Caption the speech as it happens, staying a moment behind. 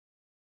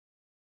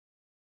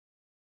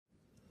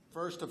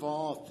First of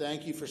all,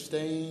 thank you for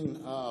staying.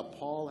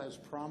 Paul has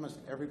promised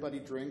everybody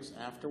drinks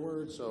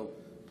afterwards, so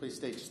please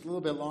stay just a little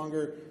bit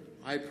longer.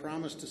 I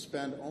promise to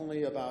spend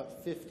only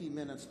about 50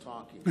 minutes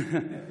talking.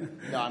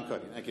 No,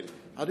 I'm kidding.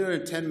 I'll do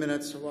it in 10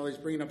 minutes while he's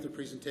bringing up the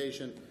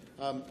presentation.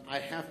 I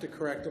have to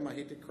correct him. I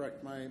hate to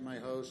correct my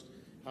host.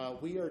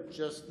 We are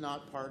just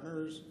not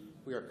partners.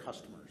 We are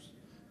customers.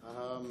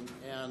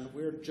 And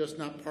we're just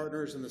not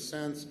partners in the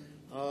sense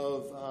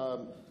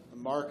of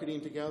marketing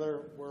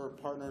together. We're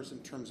partners in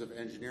terms of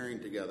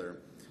engineering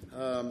together.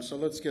 So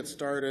let's get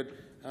started.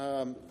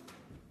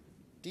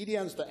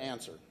 DDN's the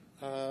answer.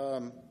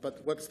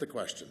 But what's the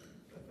question?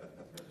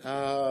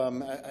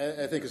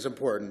 I think it's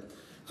important.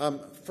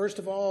 First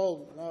of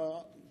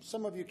all,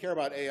 some of you care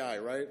about AI,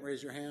 right?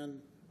 Raise your hand.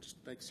 Just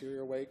make sure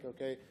you're awake,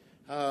 okay?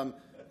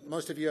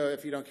 Most of you,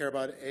 if you don't care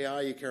about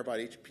AI, you care about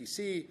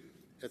HPC.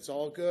 It's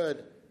all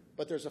good.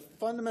 But there's a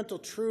fundamental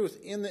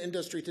truth in the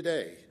industry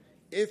today.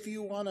 If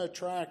you want to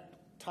attract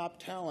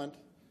top talent,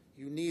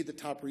 you need the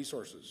top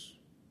resources,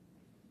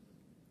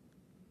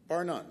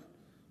 bar none.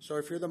 So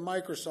if you're the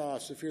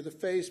Microsofts, if you're the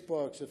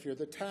Facebooks, if you're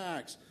the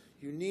TACs,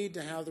 you need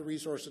to have the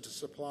resources to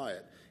supply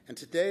it. And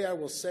today I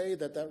will say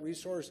that that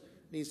resource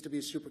needs to be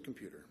a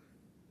supercomputer.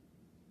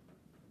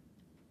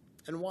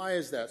 And why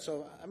is that?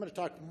 So I'm going to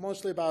talk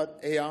mostly about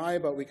AI,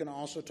 but we can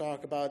also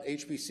talk about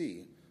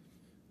HPC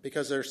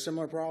because there are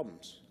similar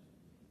problems.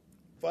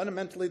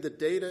 Fundamentally, the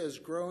data is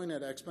growing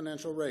at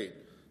exponential rate.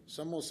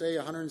 Some will say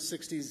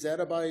 160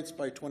 zettabytes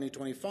by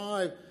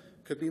 2025.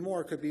 Could be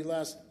more, could be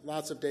less,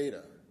 lots of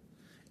data.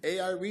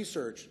 AI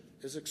research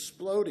is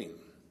exploding.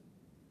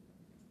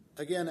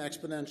 Again,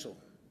 exponential.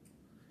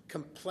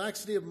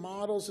 Complexity of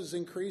models is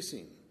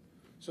increasing.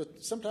 So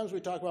sometimes we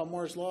talk about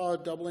Moore's Law,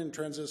 doubling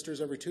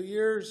transistors every 2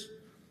 years.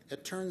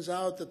 It turns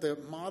out that the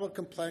model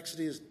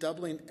complexity is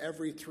doubling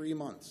every 3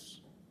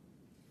 months.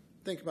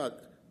 Think about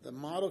it. The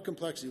model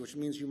complexity, which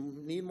means you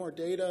need more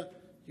data,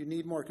 you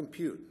need more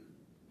compute.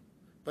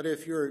 But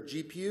if your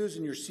GPUs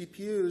and your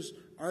CPUs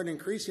aren't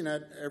increasing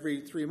at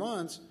every 3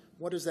 months,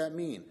 what does that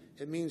mean?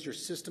 It means your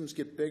systems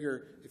get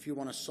bigger if you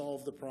want to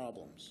solve the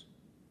problems.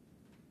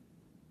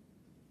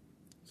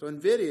 So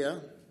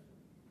NVIDIA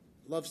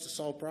loves to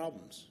solve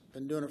problems.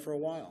 Been doing it for a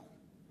while.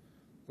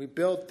 We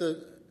built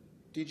the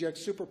DGX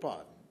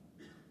SuperPOD.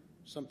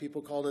 Some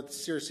people called it the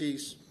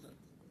Circe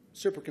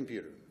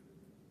supercomputer.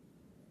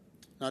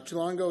 Not too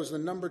long ago, it was the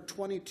number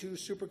 22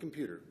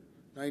 supercomputer,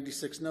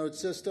 96-node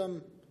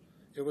system.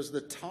 It was the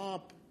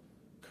top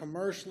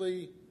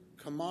commercially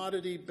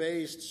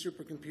commodity-based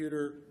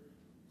supercomputer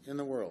in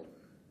the world.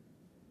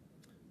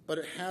 But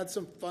it had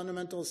some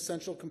fundamental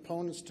essential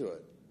components to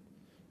it.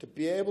 To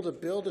be able to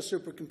build a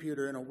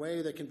supercomputer in a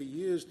way that can be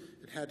used,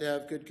 it had to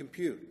have good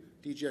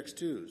compute,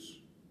 DGX-2s.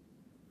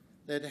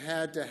 It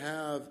had to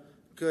have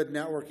good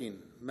networking,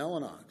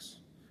 Mellanox.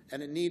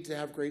 And it needed to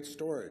have great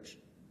storage,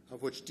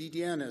 of which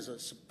DDN is a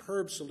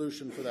superb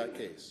solution for that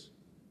case.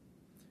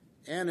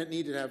 And it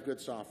needed to have good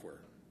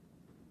software.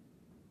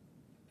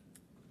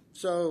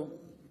 So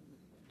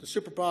the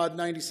SuperPOD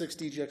 96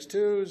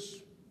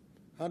 DGX-2s,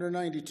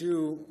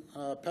 192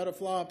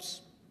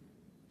 petaflops,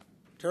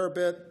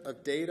 terabit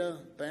of data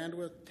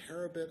bandwidth,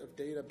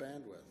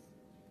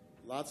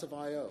 lots of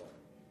I/O.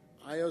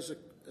 I/O is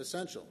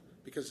essential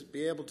because to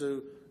be able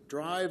to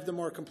drive the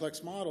more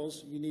complex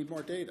models, you need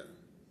more data.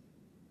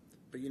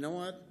 But you know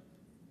what?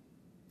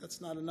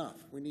 That's not enough.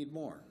 We need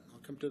more. I'll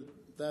come to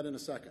that in a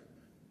second.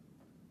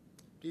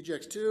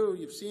 DGX-2,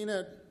 you've seen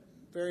it,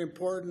 very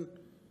important,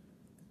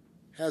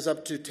 has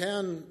up to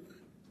 10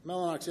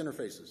 Mellanox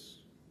interfaces.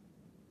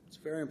 It's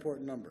a very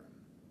important number.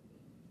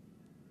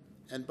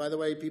 And by the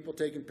way, people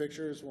taking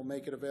pictures, we'll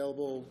make it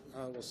available.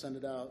 We'll send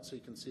it out so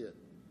you can see it.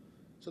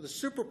 So the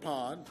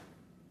SuperPOD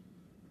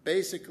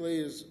basically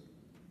is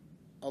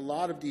a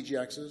lot of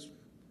DGXs.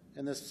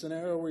 In this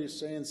scenario where you're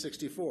saying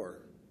 64,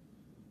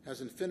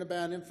 has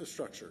InfiniBand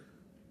infrastructure,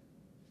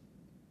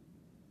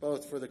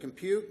 both for the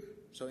compute,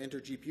 so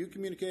inter-GPU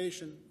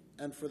communication,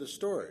 and for the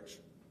storage.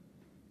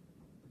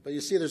 But you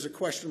see there's a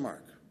question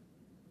mark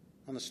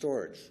on the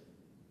storage.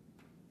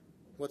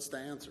 What's the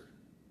answer?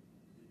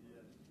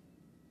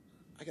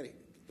 DDN.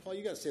 Paul,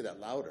 you got to say that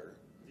louder.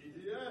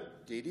 DDN.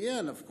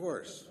 DDN, of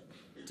course.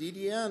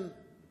 DDN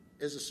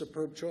is a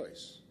superb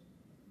choice.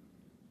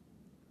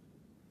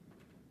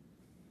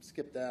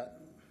 Skip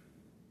that.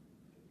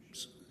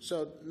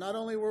 So not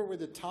only were we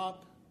the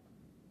top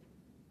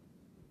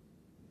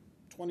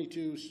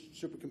 22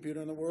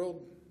 supercomputer in the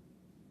world,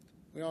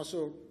 we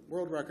also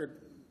world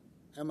record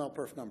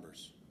ML-perf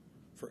numbers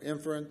for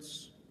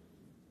inference,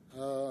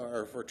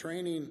 or for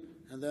training,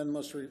 and then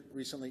most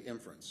recently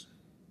inference.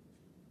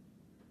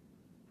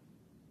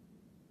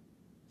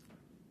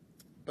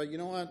 But you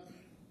know what?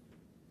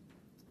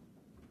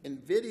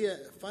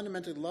 NVIDIA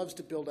fundamentally loves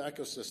to build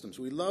ecosystems.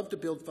 We love to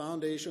build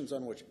foundations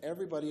on which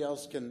everybody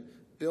else can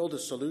build a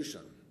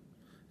solution.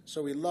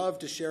 So we love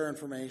to share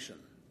information.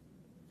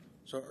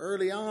 So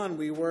early on,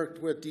 we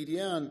worked with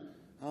DDN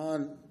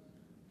on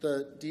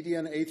the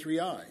DDN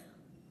A3i,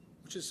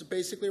 which is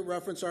basically a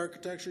reference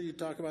architecture. You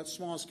talk about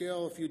small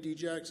scale, a few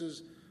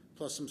DGXs,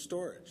 plus some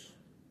storage.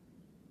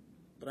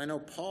 But I know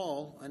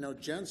Paul, I know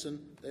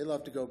Jensen, they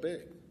love to go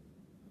big.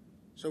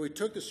 So we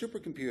took the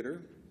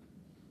supercomputer,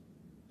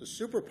 the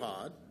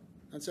SuperPOD,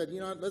 and said, you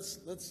know what,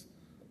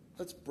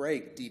 let's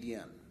break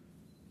DDN.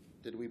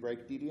 Did we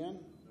break DDN?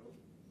 No.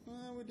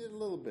 Well, we did a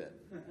little bit.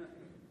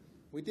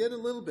 We did a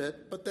little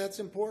bit, but that's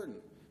important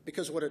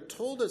because what it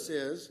told us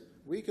is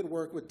we could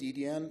work with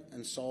DDN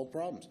and solve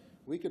problems.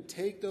 We could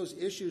take those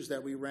issues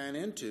that we ran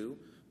into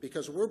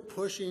because we're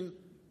pushing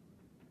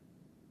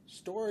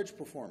storage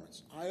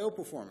performance, I/O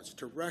performance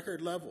to record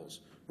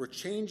levels. We're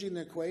changing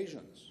the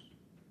equations.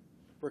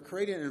 We're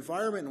creating an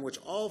environment in which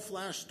all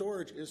flash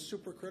storage is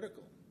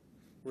supercritical.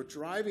 We're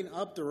driving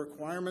up the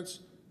requirements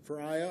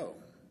for I/O.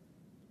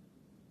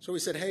 So we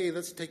said, hey,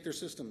 let's take their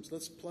systems.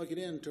 Let's plug it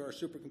into our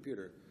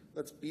supercomputer.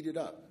 Let's beat it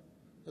up.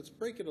 Let's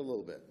break it a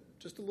little bit,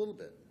 just a little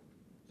bit.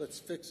 Let's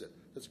fix it.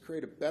 Let's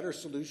create a better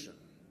solution.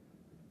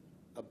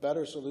 A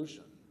better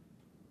solution.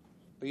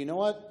 But you know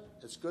what?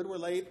 It's good we're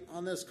late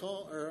on this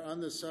call or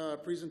on this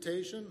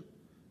presentation,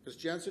 because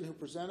Jensen, who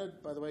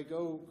presented, by the way,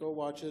 go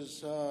watch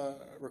his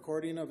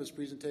recording of his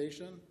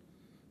presentation,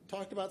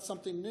 talked about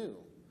something new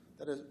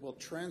that will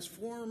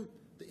transform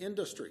the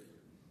industry.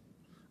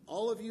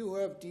 All of you who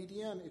have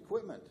DDN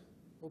equipment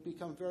will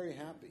become very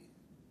happy.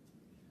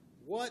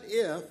 What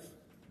if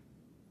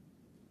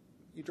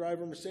you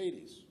drive a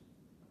Mercedes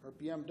or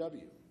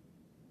BMW?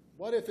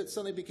 What if it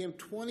suddenly became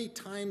 20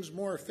 times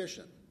more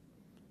efficient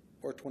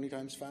or 20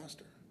 times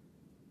faster?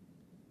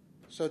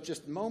 So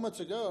just moments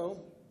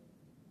ago,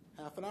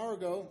 half an hour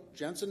ago,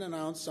 Jensen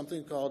announced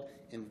something called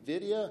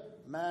NVIDIA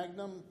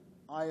Magnum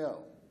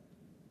I/O.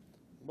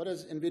 What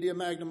is NVIDIA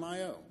Magnum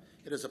I/O?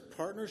 It is a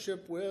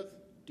partnership with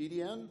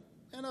DDN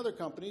and other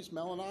companies,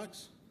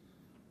 Mellanox,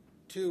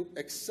 to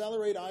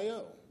accelerate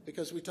I/O.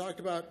 Because we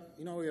talked about,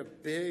 you know, we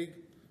have big,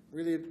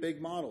 really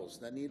big models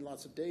that need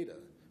lots of data.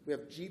 We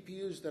have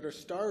GPUs that are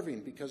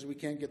starving because we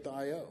can't get the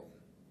I/O.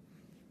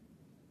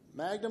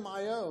 Magnum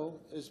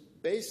I/O is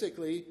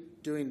basically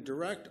doing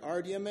direct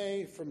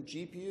RDMA from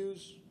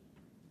GPUs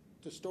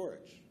to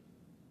storage.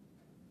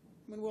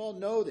 I mean, we all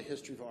know the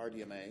history of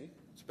RDMA.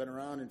 It's been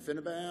around in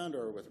InfiniBand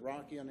or with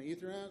Rocky on the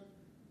Ethernet.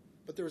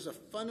 But there was a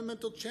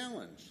fundamental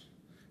challenge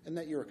in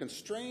that your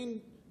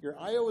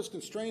I/O is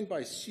constrained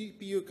by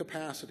CPU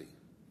capacity.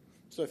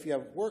 So if you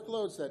have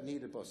workloads that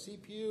needed both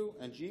CPU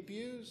and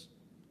GPUs,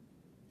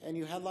 and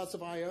you had lots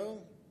of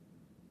I/O,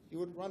 you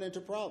would run into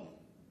a problem.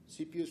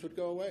 CPUs would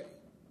go away.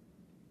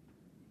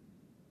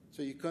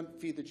 So you couldn't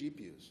feed the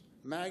GPUs.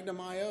 Magnum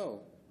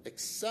I/O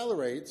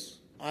accelerates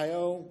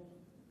I/O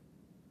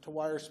to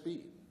wire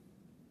speed.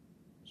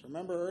 So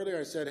remember earlier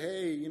I said,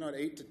 hey, you know, at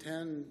 8 to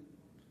 10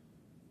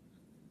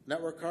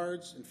 network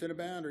cards,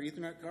 InfiniBand or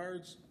Ethernet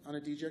cards on a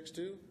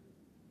DGX2,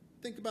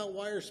 think about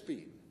wire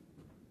speed.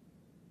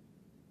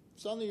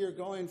 Suddenly you're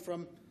going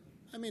from,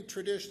 I mean,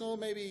 traditional,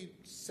 maybe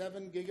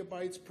 7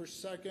 gigabytes per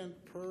second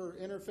per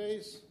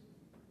interface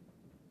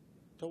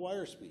to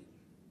wire speed.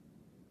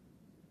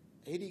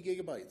 80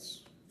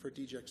 gigabytes for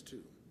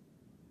DGX2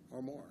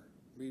 or more,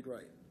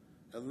 read-write.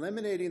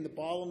 Eliminating the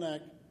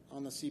bottleneck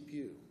on the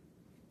CPU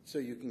so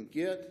you can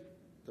get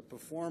the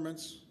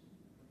performance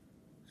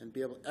and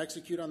be able to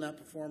execute on that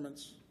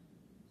performance,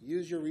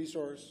 use your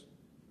resource,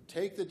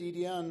 take the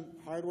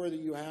DDN hardware that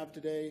you have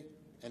today,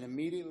 and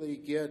immediately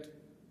get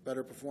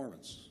better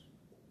performance.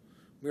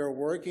 We are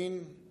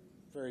working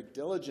very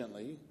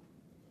diligently,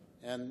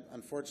 and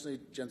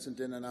unfortunately Jensen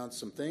didn't announce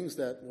some things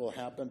that will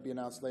be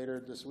announced later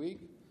this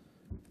week,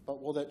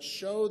 but will that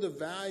show the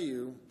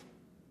value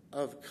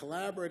of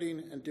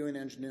collaborating and doing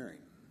engineering.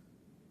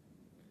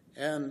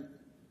 And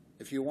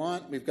if you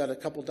want, we've got a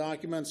couple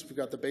documents. We've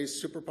got the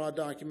base SuperPOD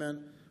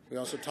document. We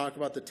also talk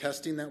about the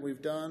testing that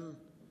we've done.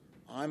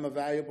 I'm a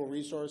valuable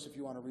resource if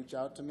you want to reach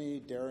out to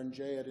me,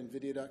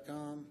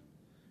 darrinj@nvidia.com.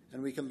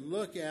 And we can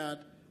look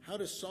at how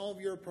to solve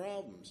your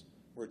problems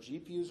where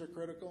GPUs are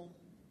critical.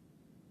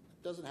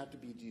 It doesn't have to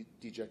be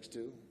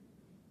DGX2.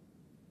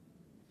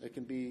 It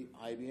can be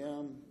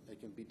IBM, it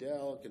can be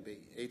Dell, it can be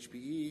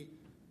HPE.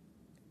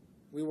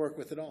 We work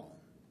with it all.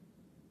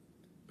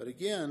 But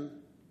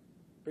again,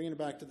 bringing it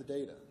back to the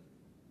data.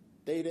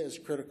 Data is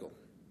critical.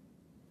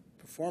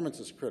 Performance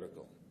is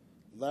critical.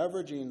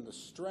 Leveraging the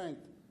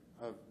strength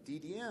of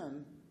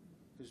DDN,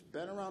 who's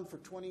been around for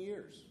 20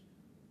 years.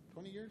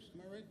 20 years,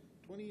 am I right?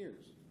 20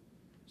 years.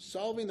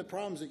 Solving the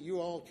problems that you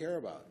all care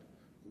about.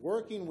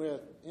 Working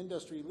with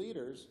industry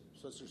leaders,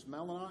 such as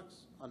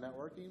Mellanox on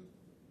networking,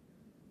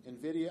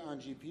 NVIDIA on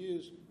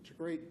GPUs, to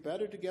create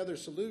better together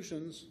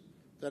solutions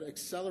that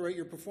accelerate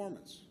your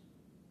performance.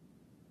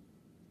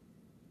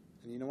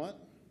 And you know what?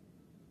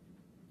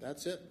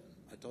 That's it.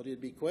 I told you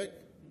it'd be quick.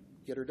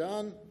 Get her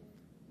done.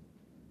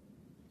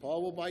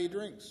 Paul will buy you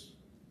drinks.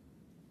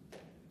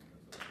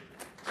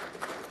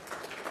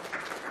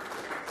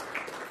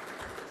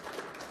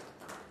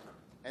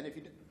 And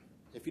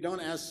if you don't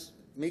ask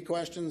me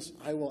questions,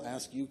 I will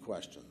ask you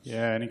questions.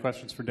 Yeah, any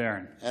questions for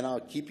Darrin? And I'll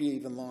keep you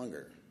even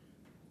longer.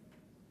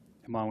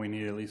 Come on, we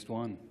need at least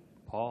one.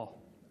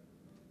 Paul,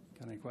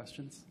 got any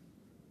questions?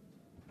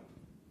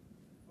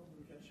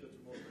 potential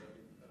tomorrow.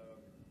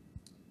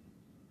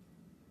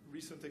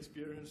 Recent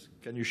experience.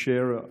 Can you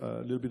share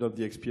a little bit of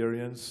the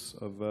experience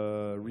of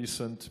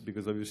recent,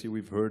 because obviously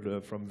we've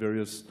heard from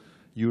various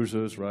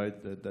users,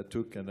 right, that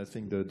took, and I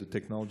think the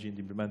technology and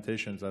the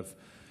implementations have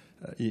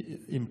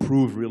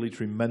improved really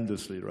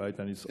tremendously, right?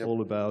 And it's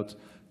all about,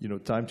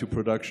 time to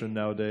production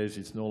nowadays.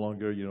 It's no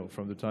longer,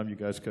 from the time you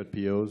guys cut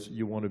POs,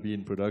 you want to be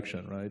in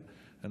production, right?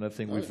 And I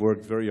think we've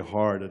worked very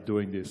hard at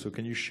doing this. So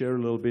can you share a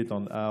little bit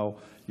on how,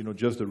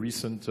 just the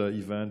recent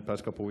event,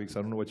 past couple of weeks,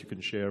 I don't know what you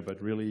can share,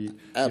 but really,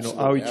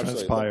 how it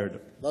transpired.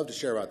 Love to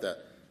share about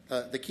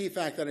that. The key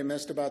fact that I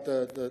missed about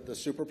the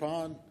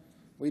SuperPOD,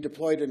 we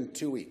deployed it in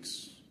 2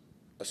 weeks.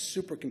 A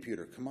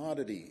supercomputer,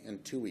 commodity, in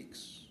 2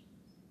 weeks.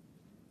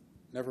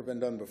 Never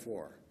been done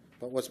before.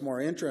 But what's more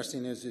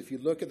interesting is if you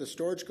look at the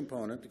storage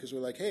component, because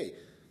we're like, hey,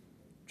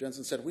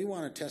 Jensen said, we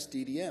want to test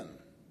DDN.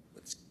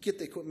 Let's get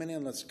the equipment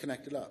in, let's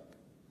connect it up.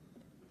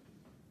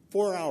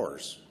 4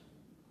 hours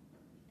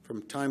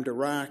from time to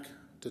rack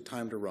to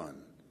time to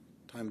run.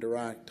 Time to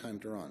rack, time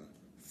to run.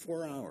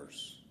 4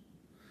 hours.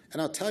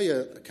 And I'll tell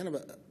you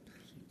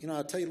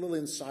I'll tell you a little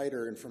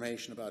insider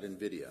information about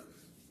NVIDIA.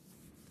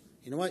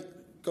 You know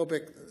what?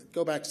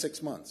 Go back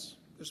 6 months.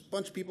 There's a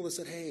bunch of people that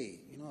said, hey,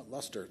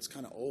 Luster, it's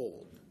kind of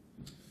old.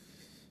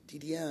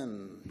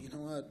 DDN, you know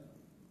what?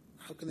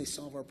 How can they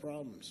solve our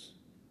problems?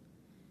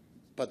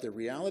 But the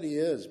reality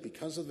is,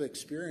 because of the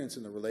experience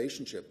and the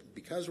relationship,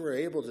 because we're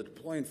able to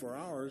deploy in 4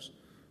 hours,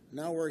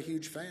 now we're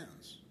huge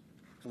fans.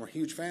 And we're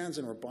huge fans,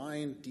 and we're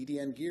buying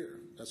DDN gear.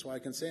 That's why I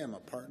can say I'm a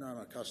partner, I'm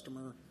a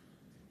customer.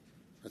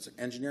 It's an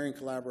engineering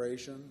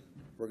collaboration.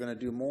 We're going to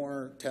do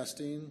more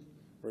testing.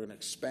 We're going to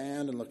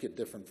expand and look at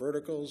different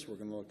verticals. We're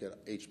going to look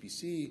at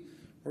HPC.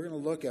 We're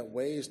going to look at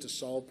ways to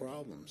solve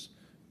problems.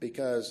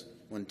 Because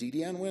when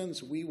DDN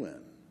wins, we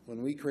win.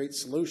 When we create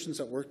solutions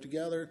that work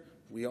together,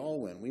 we all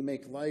win. We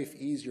make life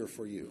easier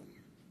for you.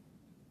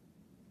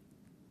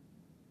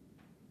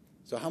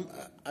 So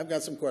I've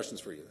got some questions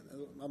for you.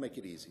 I'll make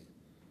it easy.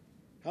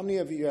 How many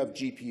of you have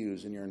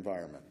GPUs in your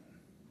environment?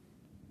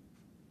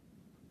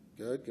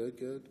 Good, good,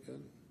 good,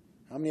 good.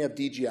 How many have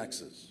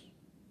DGXs?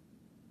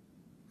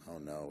 Oh,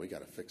 no, we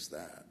got to fix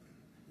that.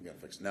 We got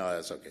to fix. No,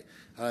 that's okay.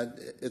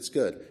 It's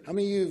good. How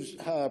many of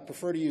you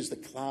prefer to use the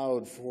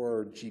cloud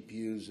for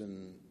GPUs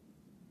and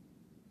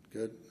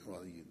good?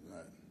 Well, you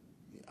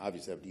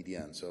obviously have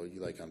DDN, so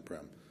you like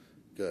on-prem.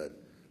 Good.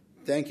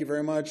 Thank you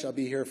very much. I'll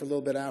be here for a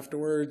little bit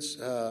afterwards.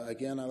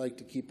 Again, I like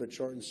to keep it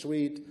short and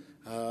sweet.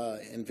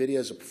 NVIDIA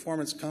is a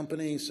performance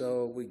company,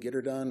 so we get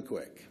her done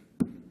quick.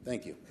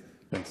 Thank you.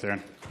 Thanks,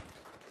 Darrin.